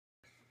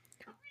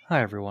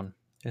Hi everyone,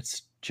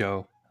 it's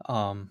Joe,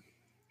 and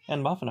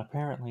Muffin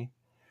apparently.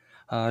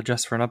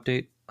 Just for an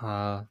update,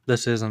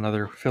 this is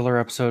another filler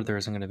episode. There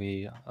isn't going to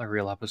be a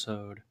real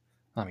episode.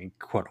 I mean,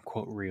 quote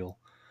unquote real,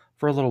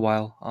 for a little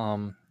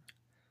while.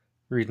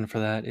 Reason for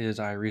that is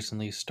I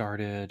recently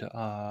started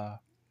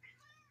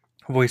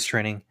voice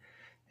training,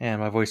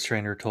 and my voice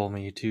trainer told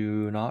me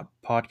to not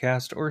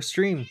podcast or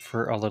stream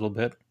for a little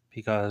bit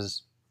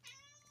because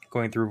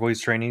going through voice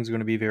training is going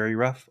to be very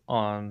rough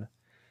on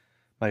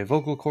my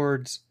vocal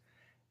cords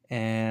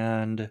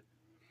and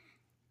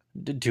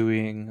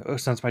doing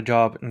since my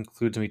job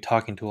includes me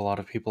talking to a lot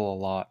of people a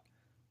lot.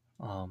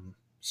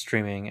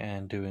 Streaming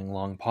and doing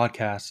long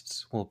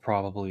podcasts will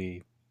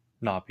probably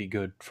not be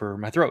good for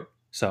my throat,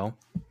 so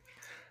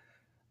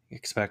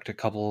expect a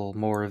couple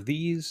more of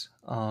these,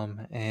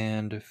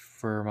 and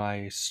for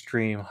my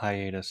stream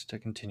hiatus to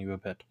continue a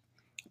bit.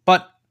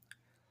 But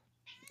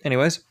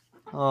anyways,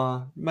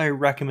 my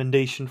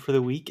recommendation for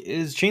the week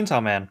is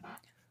Chainsaw Man.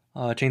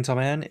 Chainsaw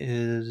Man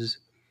is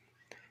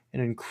an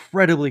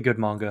incredibly good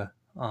manga.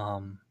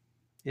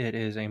 It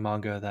is a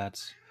manga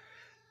that's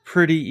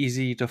pretty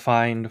easy to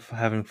find,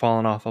 having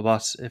fallen off a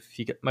bus, if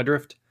you get my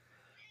drift.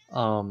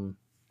 Um,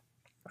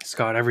 it's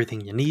got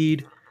everything you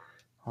need.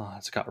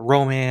 It's got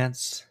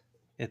romance.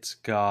 It's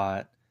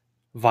got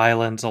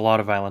violence, a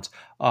lot of violence.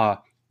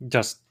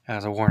 Just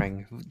as a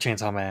warning,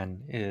 Chainsaw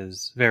Man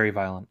is very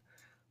violent.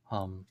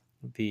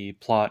 The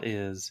plot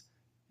is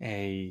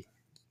a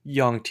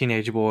young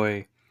teenage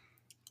boy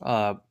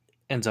uh,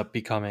 ends up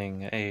becoming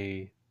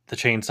the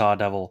Chainsaw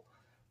Devil,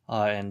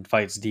 and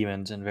fights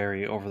demons in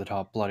very over the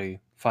top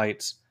bloody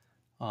fights.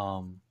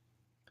 Um,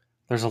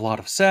 there's a lot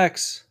of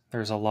sex.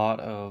 There's a lot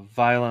of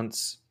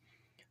violence.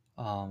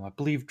 I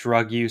believe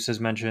drug use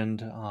is mentioned.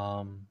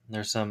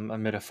 There's some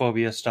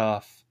emetophobia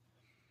stuff.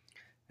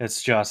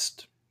 It's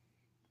just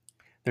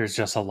there's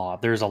just a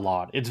lot. There's a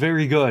lot. It's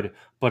very good,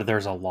 but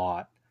there's a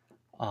lot.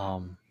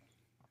 Um,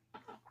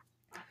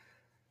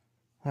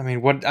 I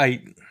mean,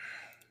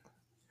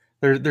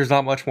 there's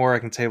not much more I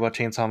can say about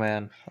Chainsaw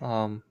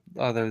Man,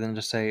 other than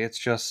just say it's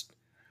just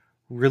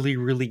really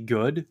really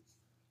good.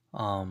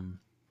 Um,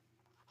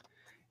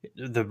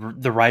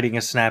 the writing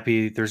is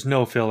snappy. There's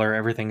no filler.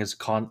 Everything is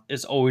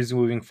always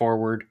moving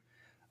forward,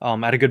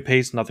 at a good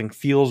pace. Nothing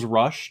feels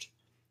rushed,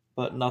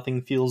 but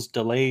nothing feels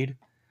delayed.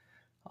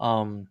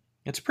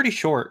 It's pretty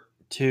short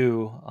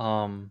too.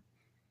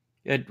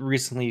 It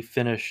recently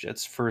finished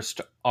its first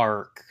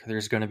arc.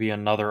 There's going to be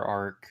another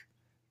arc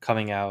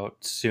coming out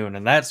soon,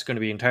 and that's going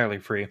to be entirely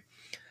free.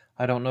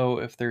 I don't know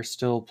if there's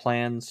still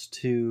plans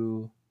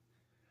to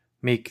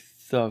make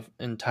the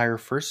entire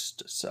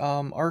first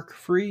arc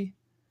free.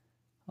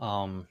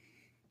 Um,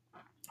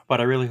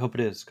 but I really hope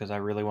it is because I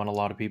really want a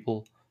lot of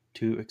people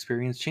to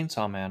experience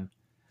Chainsaw Man.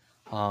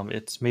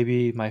 It's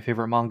maybe my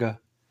favorite manga,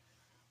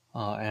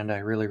 and I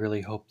really,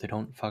 really hope they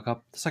don't fuck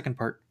up the second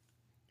part.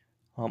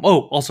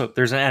 Also,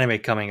 there's an anime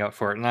coming out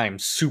for it, and I'm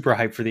super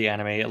hyped for the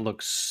anime. It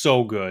looks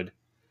so good.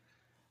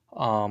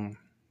 Um,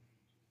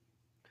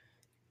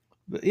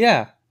 but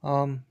yeah,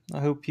 I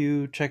hope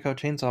you check out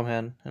Chainsaw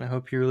Man, and I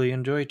hope you really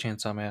enjoy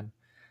Chainsaw Man.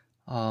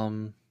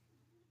 Um,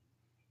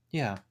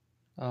 yeah,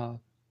 uh,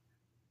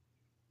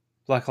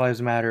 Black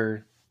Lives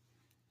Matter,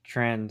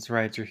 trans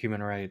rights are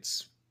human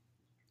rights.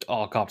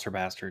 All cops are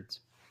bastards.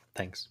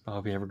 Thanks. I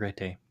hope you have a great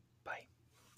day.